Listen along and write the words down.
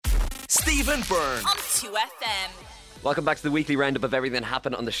Stephen Byrne on 2FM. Welcome back to the weekly roundup of everything that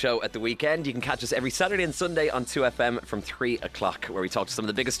happened on the show at the weekend. You can catch us every Saturday and Sunday on 2FM from 3 o'clock, where we talk to some of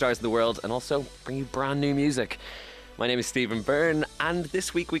the biggest stars in the world and also bring you brand new music. My name is Stephen Byrne, and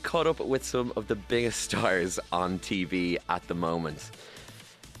this week we caught up with some of the biggest stars on TV at the moment.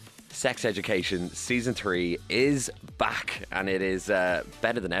 Sex Education Season 3 is back, and it is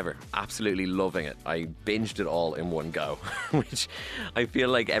better than ever. Absolutely loving it. I binged it all in one go, which I feel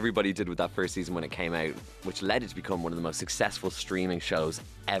like everybody did with that first season when it came out, which led it to become one of the most successful streaming shows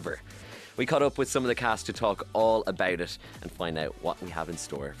ever. We caught up with some of the cast to talk all about it and find out what we have in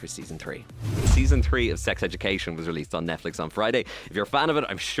store for Season 3. Season 3 of Sex Education was released on Netflix on Friday. If you're a fan of it,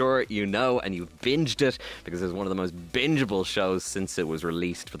 I'm sure you know, and you've binged it because it's one of the most bingeable shows since it was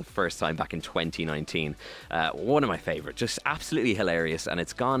released for the first time back in 2019. One of my favourite, just absolutely hilarious, and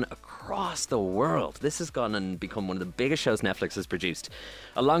it's gone across the world. This has gone and become one of the biggest shows Netflix has produced.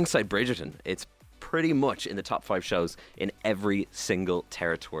 Alongside Bridgerton, it's pretty much in the top 5 shows in every single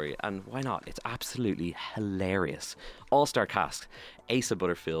territory, and why not? It's absolutely hilarious. All-star cast: Asa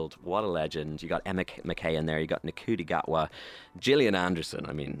Butterfield, what a legend. You got Emma McKay in there, you got Nkuti Gatwa, Gillian Anderson,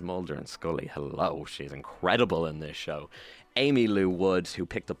 I mean, Mulder and Scully, hello, she's incredible in this show. Amy Lou Wood, who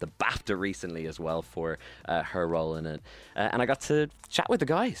picked up the BAFTA recently as well for her role in it. And I got to chat with the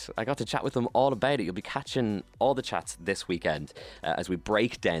guys. I got to chat with them all about it. You'll be catching all the chats this weekend as we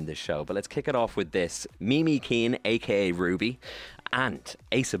break down this show. But let's kick it off with this. Mimi Keane, aka Ruby, and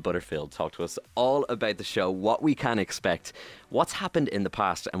Asa Butterfield talk to us all about the show, what we can expect, what's happened in the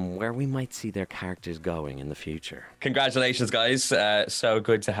past, and where we might see their characters going in the future. Congratulations, guys. So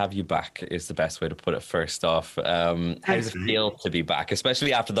good to have you back is the best way to put it first off. How does it feel to be back,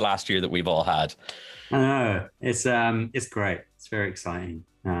 especially after the last year that we've all had? I know. It's great. It's very exciting.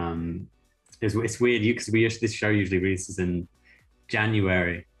 It's weird because this show usually releases in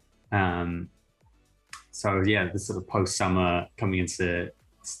January. So yeah, the sort of post-summer coming into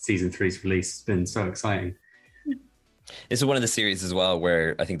Season 3's release has been so exciting. This is one of the series as well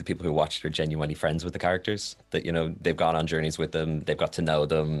where I think the people who watched are genuinely friends with the characters. That, you know, they've gone on journeys with them, they've got to know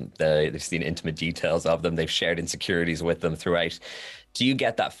them, they've seen intimate details of them, they've shared insecurities with them throughout. Do you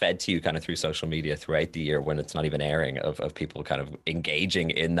get that fed to you kind of through social media throughout the year when it's not even airing, of people kind of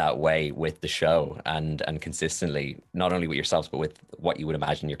engaging in that way with the show and consistently, not only with yourselves, but with what you would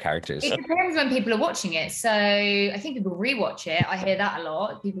imagine your characters? It depends when people are watching it. So I think people rewatch it. I hear that a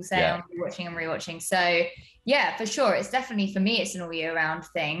lot. People say, I'm rewatching. So yeah, for sure. It's definitely, for me, it's an all year round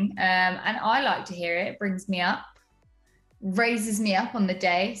thing. And I like to hear it. It brings me up, raises me up on the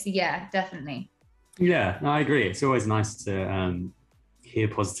day. So yeah, definitely. Yeah, no, I agree. It's always nice to hear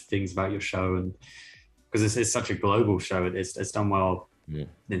positive things about your show, and because it's such a global show, it's done well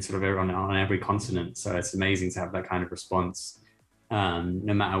in sort of on every continent. So it's amazing to have that kind of response,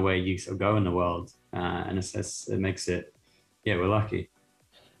 no matter where you sort of go in the world. And it makes it, yeah, we're lucky.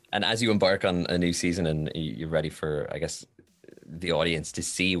 And as you embark on a new season and you're ready for, I guess, the audience to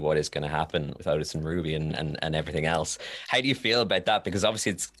see what is going to happen with Otis and Ruby and everything else, how do you feel about that? Because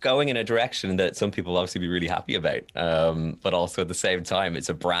obviously it's going in a direction that some people will obviously be really happy about, but also at the same time it's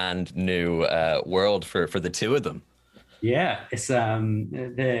a brand new world for the two of them. Yeah, it's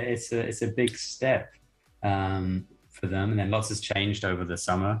a big step for them, and then lots has changed over the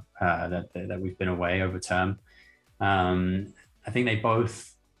summer that we've been away over term. I think they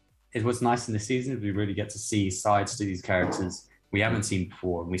both, it was nice in this season is we really get to see sides to these characters we haven't seen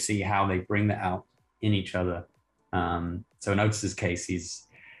before, and we see how they bring that out in each other. So in Otis's case, he's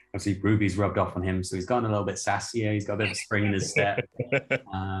obviously, Ruby's rubbed off on him, so he's gotten a little bit sassier. He's got a bit of a spring in his step.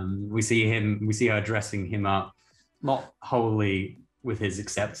 We see her dressing him up, not wholly with his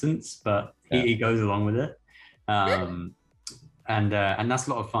acceptance, but he goes along with it. And that's a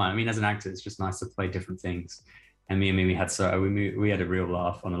lot of fun. I mean, as an actor, it's just nice to play different things. And me and Mimi had a real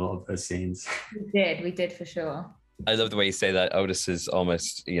laugh on a lot of those scenes. We did for sure. I love the way you say that Otis has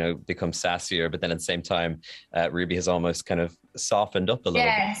almost, become sassier, but then at the same time, Ruby has almost kind of softened up a little bit.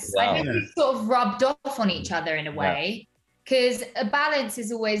 Yes, I think we've sort of rubbed off on each other in a way, because a balance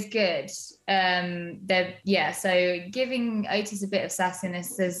is always good. So giving Otis a bit of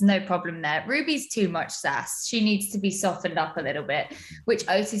sassiness, there's no problem there. Ruby's too much sass. She needs to be softened up a little bit, which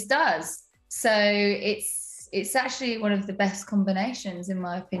Otis does. So it's actually one of the best combinations, in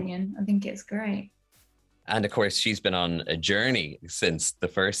my opinion. I think it's great. And of course, she's been on a journey since the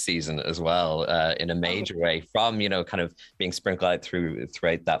first season as well, in a major way, from, kind of being sprinkled out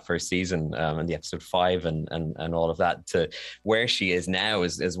throughout that first season and the episode 5 and all of that, to where she is now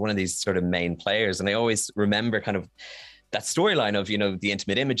as one of these sort of main players. And I always remember kind of that storyline of, the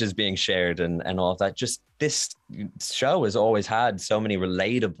intimate images being shared and all of that. Just this show has always had so many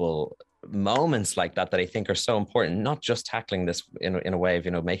relatable moments like that I think are so important, not just tackling this in a way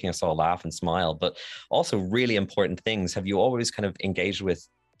of, making us all laugh and smile, but also really important things. Have you always kind of engaged with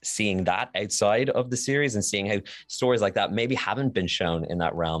seeing that outside of the series and seeing how stories like that maybe haven't been shown in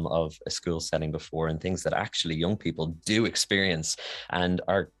that realm of a school setting before, and things that actually young people do experience and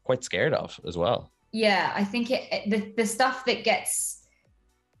are quite scared of as well? Yeah, I think the stuff that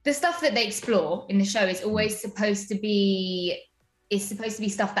they explore in the show is always supposed to be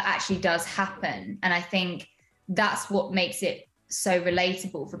stuff that actually does happen. And I think that's what makes it so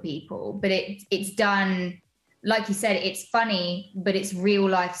relatable for people. But it's done, like you said, it's funny, but it's real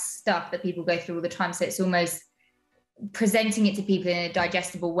life stuff that people go through all the time. So it's almost presenting it to people in a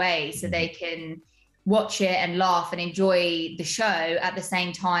digestible way so they can watch it and laugh and enjoy the show at the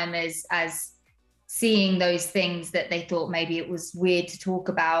same time as seeing those things that they thought maybe it was weird to talk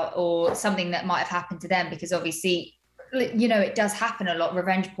about, or something that might have happened to them, because obviously, it does happen a lot.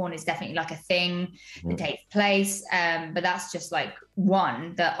 Revenge porn is definitely like a thing that takes place, but that's just like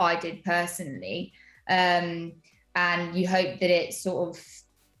one that I did personally. And you hope that it's sort of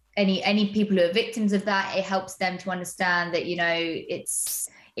any people who are victims of that, it helps them to understand that,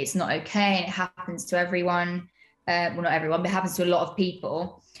 it's not okay, and it happens to everyone. Well, not everyone, but it happens to a lot of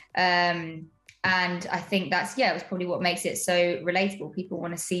people. And I think that's, it was probably what makes it so relatable. People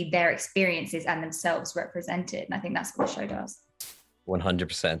want to see their experiences and themselves represented. And I think that's what the show does.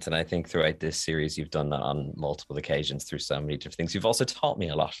 100%. And I think throughout this series, you've done that on multiple occasions through so many different things. You've also taught me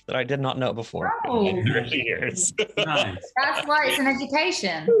a lot that I did not know before. Oh, in 30 years. Nice. That's why it's an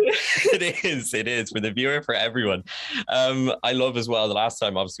education. It is for the viewer, for everyone. I love as well, the last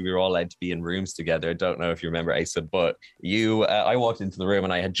time, obviously, we were all allowed to be in rooms together. I don't know if you remember, Asa, but I walked into the room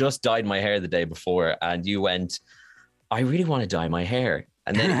and I had just dyed my hair the day before, and you went, I really want to dye my hair.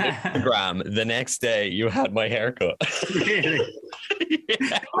 And then Instagram, the next day, you had my haircut. Really?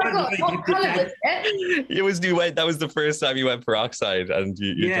 Yeah. What colour was it? It was that was the first time you went peroxide, and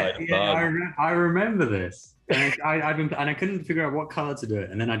you dyed it blonde. I remember this, and I couldn't figure out what color to do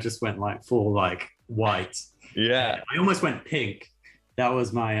it, and then I just went like full like white. Yeah, I almost went pink. That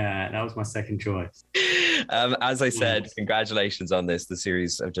was my second choice. As I said, congratulations on this. The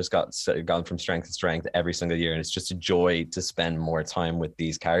series have just gone from strength to strength every single year, and it's just a joy to spend more time with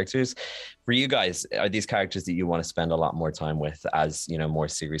these characters. For you guys, are these characters that you want to spend a lot more time with as more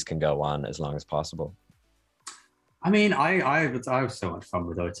series can go on as long as possible? I mean, I have so much fun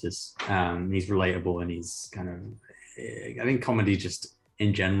with Otis. He's relatable, and he's kind of, I think, comedy just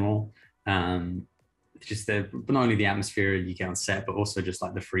in general. Just not only the atmosphere you get on set, but also just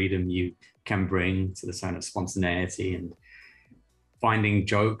like the freedom you can bring to the sort of spontaneity, and finding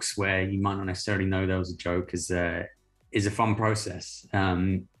jokes where you might not necessarily know there was a joke is a fun process.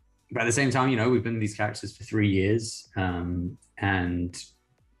 But at the same time, we've been these characters for 3 years, and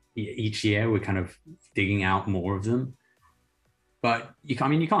each year we're kind of digging out more of them. But you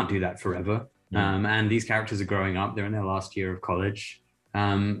can't do that forever. And these characters are growing up; they're in their last year of college.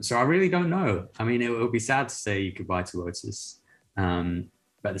 So I really don't know. I mean, it would be sad to say goodbye to Otis.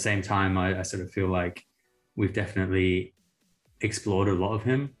 But at the same time, I sort of feel like we've definitely explored a lot of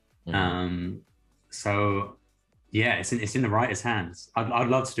him. So yeah, it's in the writer's hands. I'd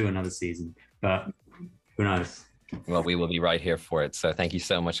love to do another season, but who knows? Well, we will be right here for it. So thank you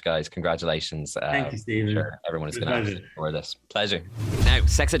so much, guys. Congratulations. Thank you, Stephen. Sure, everyone is going to for this. Pleasure. Now,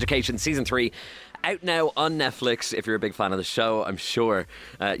 Sex Education Season 3, out now on Netflix. If you're a big fan of the show, I'm sure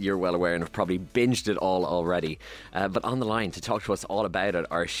you're well aware and have probably binged it all already. But on the line to talk to us all about it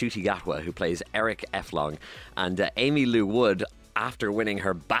are Ncuti Gatwa, who plays Eric Eflong, and Amy Lou Wood, after winning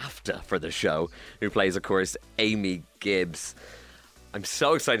her BAFTA for the show, who plays, of course, Amy Gibbs. I'm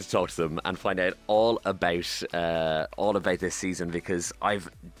so excited to talk to them and find out all about this season, because I've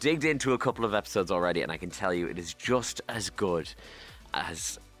digged into a couple of episodes already, and I can tell you it is just as good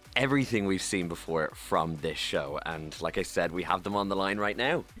as everything we've seen before from this show. And like I said, we have them on the line right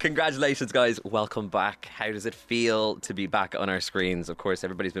now. Congratulations, guys. Welcome back. How does it feel to be back on our screens? Of course,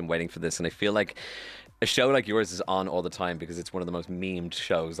 everybody's been waiting for this, and I feel like a show like yours is on all the time because it's one of the most memed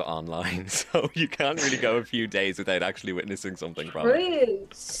shows online. So you can't really go a few days without actually witnessing something from it. True.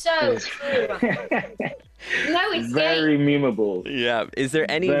 So true. No, it's very memeable. Yeah. Is there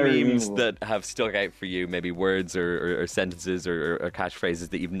any memes memeable that have stuck out for you? Maybe words or sentences or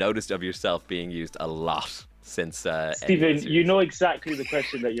catchphrases that you've noticed of yourself being used a lot since Stephen, you know exactly the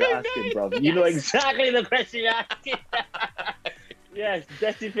question that you're asking, bro. You know exactly the question you're asking. Yes,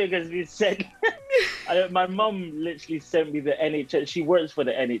 Dirty Thing has been said. My mum literally sent me the NHS. She works for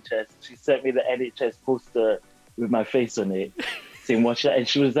the NHS. She sent me the NHS poster with my face on it, saying watch that, and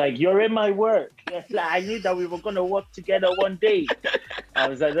she was like, "You're in my work." Like, I knew that we were gonna work together one day. I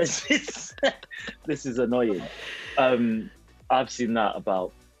was like, this is annoying. I've seen that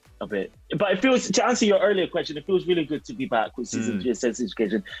about a bit, but it feels, to answer your earlier question, it feels really good to be back with season 3 of Sex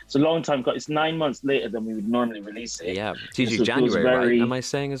Education. It's a long time. It's 9 months later than we would normally release it. Yeah, it's usually January, right? Am I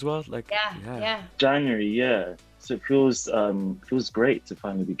saying as well? Like, yeah. January, yeah. So it feels great to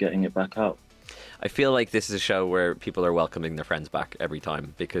finally be getting it back out. I feel like this is a show where people are welcoming their friends back every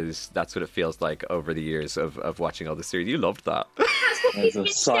time, because that's what it feels like over the years of watching all the series. You loved that. There's a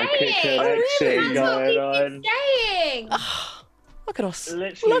psychic connection going on. Saying. Look at us.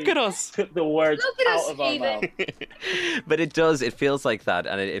 Literally Look at us. Took the words out of our mouth. But it feels like that,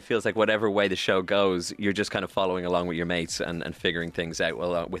 and it feels like whatever way the show goes, you're just kind of following along with your mates and figuring things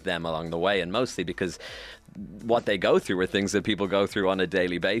out with them along the way, and mostly because what they go through are things that people go through on a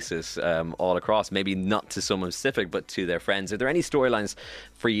daily basis, all across, maybe not to someone specific, but to their friends. Are there any storylines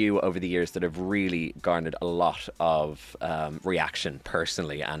for you over the years that have really garnered a lot of reaction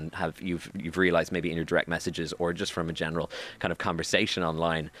personally, and you've realized maybe in your direct messages or just from a general kind of conversation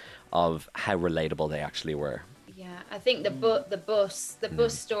online of how relatable they actually were? Yeah, I think the bus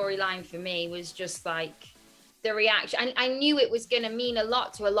storyline for me was just like the reaction. I knew it was going to mean a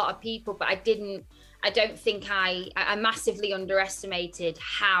lot to a lot of people, but I don't think I massively underestimated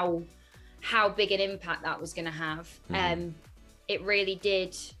how big an impact that was going to have. It really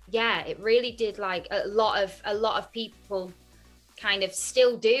did. Yeah, it really did. Like a lot of people kind of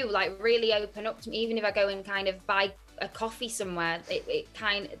still do, like, really open up to me, even if I go and kind of buy a coffee somewhere.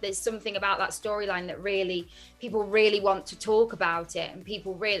 There's something about that storyline that really people really want to talk about it, and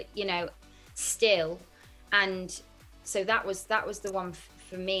people really, still. And so that was the one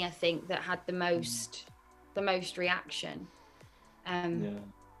for me, I think, that had the most reaction. Been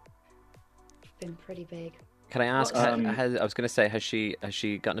pretty big. Can I ask? I was going to say, has she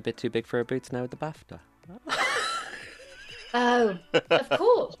gotten a bit too big for her boots now with the BAFTA? Oh, of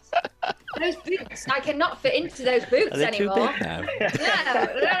course. Those boots, I cannot fit into those boots anymore. Too big now? No.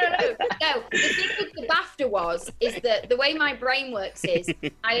 The thing with the BAFTA is that the way my brain works is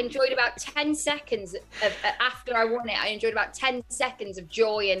I enjoyed about 10 seconds after I won it. I enjoyed about 10 seconds of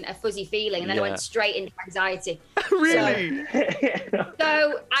joy and a fuzzy feeling, and then I went straight into anxiety. Really?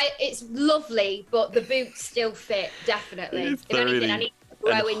 So it's lovely, but the boots still fit, definitely. If anything, I need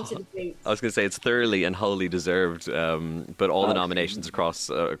grow into the boots. I was going to say it's thoroughly and wholly deserved, but all the nominations across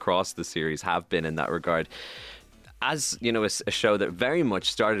the series have been in that regard. As you know, a show that very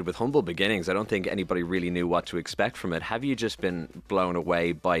much started with humble beginnings, I don't think anybody really knew what to expect from it. Have you just been blown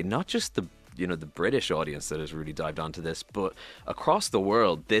away by not just the British audience that has really dived onto this, but across the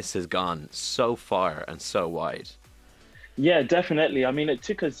world, this has gone so far and so wide? Yeah, definitely. I mean, it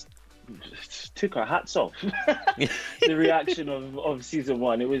took our hats off. The reaction of season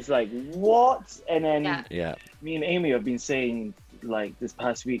 1, it was like, what? And then me and Amy have been saying, like, this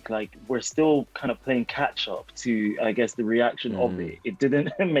past week, like, we're still kind of playing catch up to, I guess, the reaction of it. It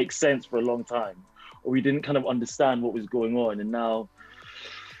didn't make sense for a long time, or we didn't kind of understand what was going on. And now,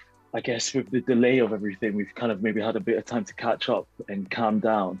 I guess with the delay of everything, we've kind of maybe had a bit of time to catch up and calm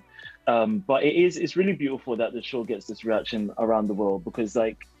down. But it's really beautiful that the show gets this reaction around the world, because,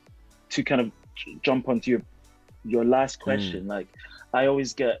 like, to kind of jump onto your last question, like, I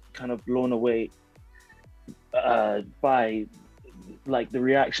always get kind of blown away by, like, the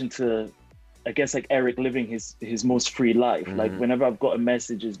reaction to, I guess, like, Eric living his most free life. Like, whenever I've gotten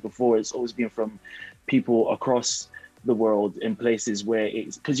messages before, it's always been from people across the world in places where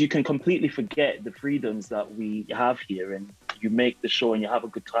it's, because you can completely forget the freedoms that we have here, and you make the show and you have a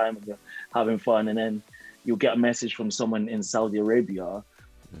good time and you're having fun, and then you'll get a message from someone in Saudi Arabia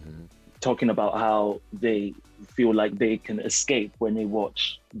talking about how they feel like they can escape when they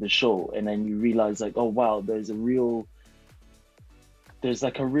watch the show. And then you realize, like, oh wow, there's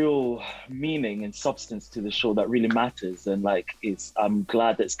like a real meaning and substance to the show that really matters. And, like, I'm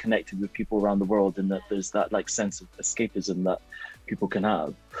glad that it's connected with people around the world, and that there's that, like, sense of escapism that people can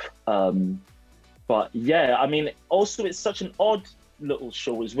have. But yeah, I mean, also it's such an odd little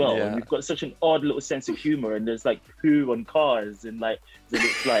show as well. And we've got such an odd little sense of humor, and there's, like, poo on cars, and, like,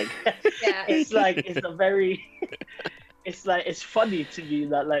 it's like it's like it's funny to me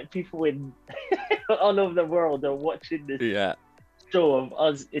that, like, people in all over the world are watching this show of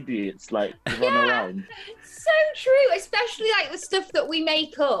us idiots, like, run around. So true, especially, like, the stuff that we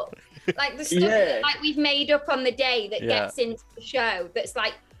make up, like the stuff that, like, we've made up on the day that gets into the show, that's,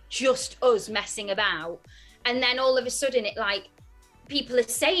 like, just us messing about, and then all of a sudden it, like, people are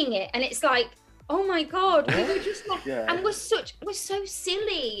saying it, and it's like, oh my god, we were just like, and we're so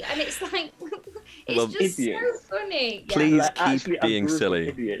silly, and it's like, It's just idiots. so funny. Please Like, keep actually a being group of silly.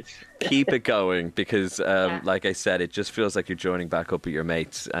 idiots. Keep it going because, like I said, it just feels like you're joining back up with your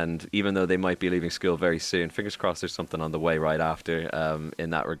mates. And even though they might be leaving school very soon, fingers crossed there's something on the way right after in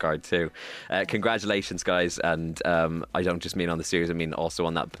that regard too. Congratulations, guys. And I don't just mean on the series, I mean also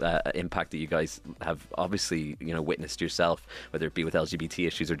on that impact that you guys have obviously, witnessed yourself, whether it be with LGBT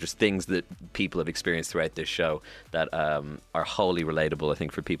issues or just things that people have experienced throughout this show that are wholly relatable, I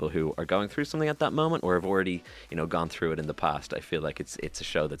think, for people who are going through something at that moment or have already, gone through it in the past. I feel like it's a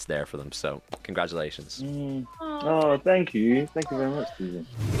show that's there for them. So congratulations. Oh, thank you very much, Stephen.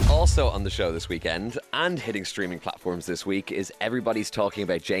 Also on the show this weekend and hitting streaming platforms this week is Everybody's Talking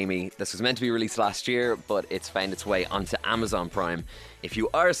About Jamie. This was meant to be released last year, but it's found its way onto Amazon Prime. If you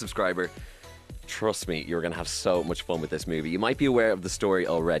are a subscriber, trust me, you're going to have so much fun with this movie. You might be aware of the story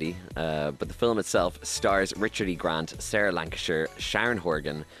already, but the film itself stars Richard E. Grant, Sarah Lancashire, Sharon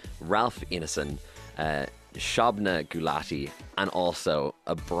Horgan, Ralph Ineson, Shobna Gulati, and also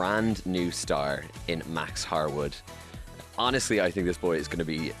a brand new star in Max Harwood. Honestly, I think this boy is going to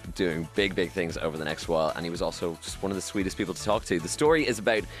be doing big, big things over the next while, and he was also just one of the sweetest people to talk to. The story is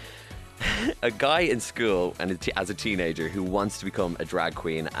about a guy in school and as a teenager who wants to become a drag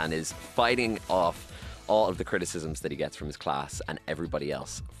queen and is fighting off all of the criticisms that he gets from his class and everybody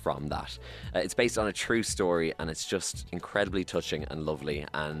else from that. It's based on a true story, and it's just incredibly touching and lovely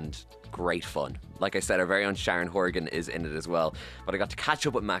and great fun. Like I said, our very own Sharon Horgan is in it as well, but I got to catch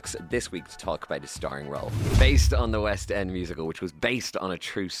up with Max this week to talk about his starring role. Based on the West End musical, which was based on a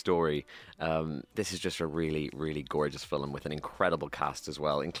true story, this is just a really, really gorgeous film with an incredible cast as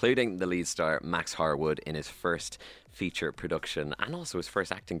well, including the lead star Max Harwood in his first feature production and also his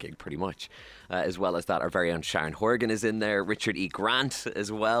first acting gig pretty much. As well as that, our very own Sharon Horgan is in there. Richard E. Grant as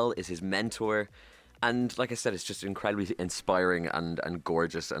well is his mentor. And like I said, it's just incredibly inspiring and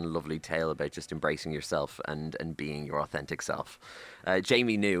gorgeous and lovely tale about just embracing yourself and being your authentic self.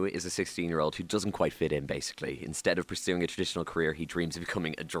 Jamie New is a 16-year-old who doesn't quite fit in, basically. Instead of pursuing a traditional career, he dreams of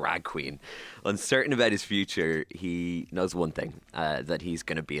becoming a drag queen. Uncertain about his future, he knows one thing, that he's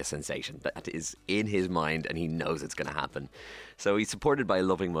going to be a sensation. That is in his mind, and he knows it's going to happen. So he's supported by a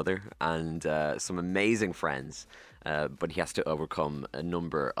loving mother and some amazing friends. But he has to overcome a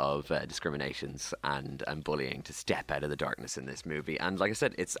number of discriminations and bullying to step out of the darkness in this movie. And like I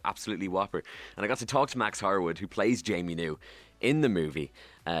said, it's absolutely whopper. And I got to talk to Max Harwood, who plays Jamie New in the movie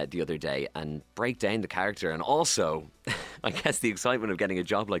the other day, and break down the character. And also, I guess, the excitement of getting a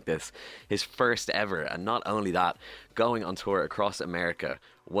job like this, his first ever. And not only that, going on tour across America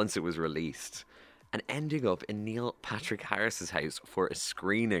once it was released and ending up in Neil Patrick Harris's house for a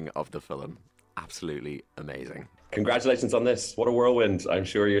screening of the film. Absolutely amazing. Congratulations on this. What a whirlwind. I'm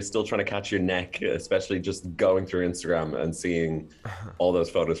sure you're still trying to catch your neck, especially just going through Instagram and seeing all those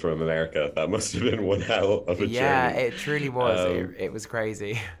photos from America. That must have been one hell of a journey. Yeah, it truly was. It was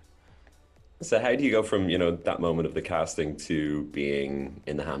crazy. So how do you go from, that moment of the casting to being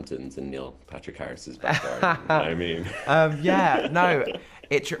in the Hamptons in Neil Patrick Harris's backyard? I mean... yeah, no.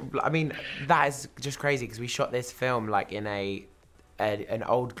 That is just crazy because we shot this film like in an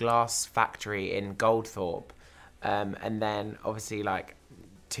old glass factory in Goldthorpe. And then obviously like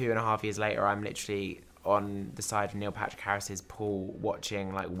 2.5 years later, I'm literally on the side of Neil Patrick Harris's pool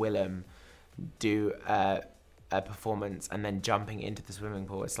watching like Willem do a performance and then jumping into the swimming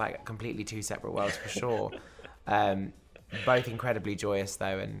pool. It's like completely two separate worlds for sure. Both incredibly joyous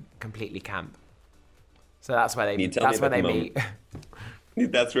though and completely camp. So that's where they meet. That's where they meet.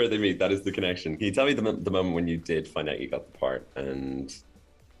 That is the connection. Can you tell me the moment when you did find out you got the part and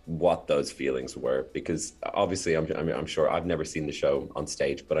what those feelings were? Because obviously I'm sure I've never seen the show on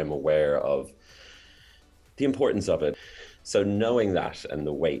stage, but I'm aware of the importance of it. So knowing that and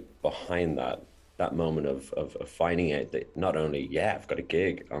the weight behind that moment of finding out that not only, I've got a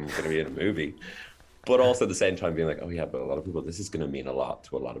gig, I'm going to be in a movie, but also at the same time being like, oh yeah, but a lot of people, this is going to mean a lot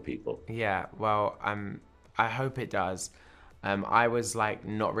to a lot of people. Yeah, well, I hope it does. I was like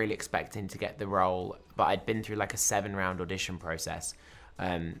not really expecting to get the role, but I'd been through like a 7-round audition process.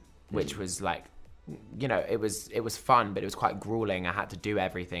 Which was like, it was fun, but it was quite grueling. I had to do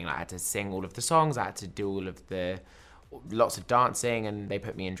everything. I had to sing all of the songs. I had to do lots of dancing, and they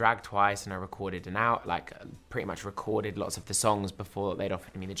put me in drag twice, and I recorded pretty much recorded lots of the songs before they'd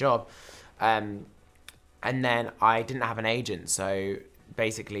offered me the job. And then I didn't have an agent, so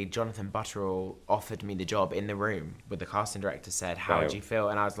basically Jonathan Butterall offered me the job in the room with the casting director, said, how do you feel?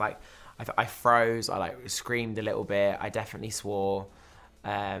 And I was like, I froze, I like screamed a little bit, I definitely swore.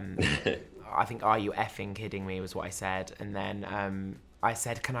 I think, are you effing kidding me was what I said. And then I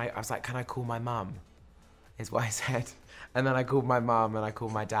said, can I call my mum is what I said. And then I called my mum and I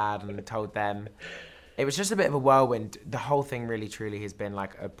called my dad and told them. It was just a bit of a whirlwind. The whole thing really, truly has been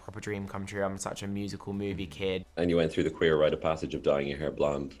like a proper dream come true. I'm such a musical movie kid. And you went through the queer rite of passage of dyeing your hair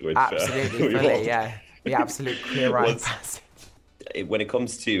blonde. Which, absolutely, fully, yeah. The absolute queer rite of passage. When it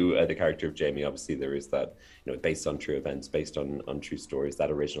comes to the character of Jamie, obviously there is that, based on true events, based on true stories,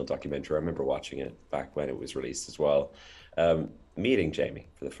 that original documentary. I remember watching it back when it was released as well. Meeting Jamie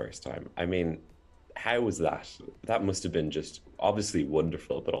for the first time. I mean, how was that? That must have been just obviously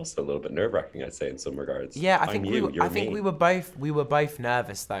wonderful, but also a little bit nerve-wracking, I'd say, in some regards. Yeah, I think we were both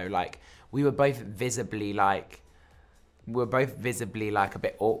nervous though. Like we were both visibly like a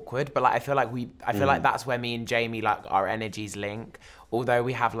bit awkward, but like I feel like that's where me and Jamie, like, our energies link. Although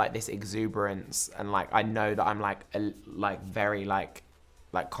we have like this exuberance, and like I know that I'm like very like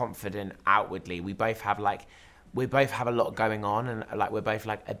confident outwardly. We both have a lot going on, and like we're both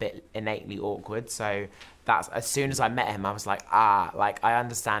like a bit innately awkward. So that's, as soon as I met him, I was like, like I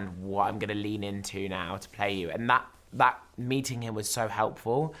understand what I'm gonna lean into now to play you. And that meeting him was so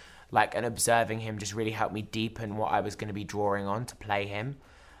helpful. Like, and observing him just really helped me deepen what I was going to be drawing on to play him.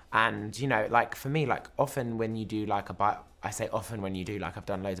 And, like, for me, like, often when you do, like, I say often when you do, like, I've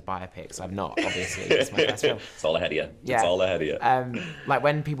done loads of biopics. I've not, obviously. It's my first film. It's all ahead of you. Yeah. It's all ahead of you. Like,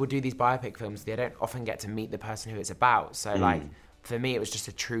 when people do these biopic films, they don't often get to meet the person who it's about. So, like, for me, it was just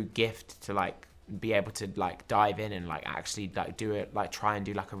a true gift to, like, be able to, like, dive in and, like, actually, like, do it, like, try and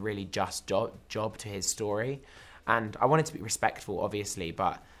do, like, a really just job to his story. And I wanted to be respectful, obviously,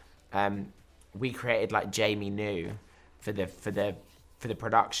 but... we created like Jamie New for the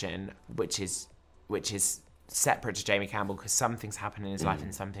production, which is separate to Jamie Campbell, because some things happen in his life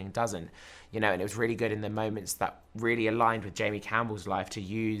and something doesn't, and it was really good in the moments that really aligned with Jamie Campbell's life to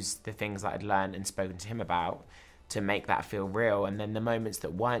use the things that I'd learned and spoken to him about to make that feel real. And then the moments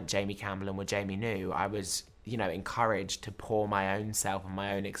that weren't Jamie Campbell and were Jamie New, I was encouraged to pour my own self and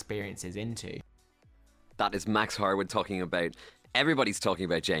my own experiences into. That is Max Harwood talking about Everybody's talking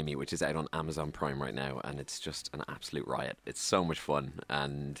about Jamie, which is out on Amazon Prime right now, and it's just an absolute riot. It's so much fun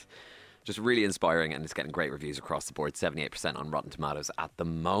and just really inspiring, and it's getting great reviews across the board. 78% on Rotten Tomatoes at the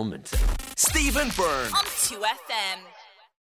moment. Stephen Byrne on 2FM.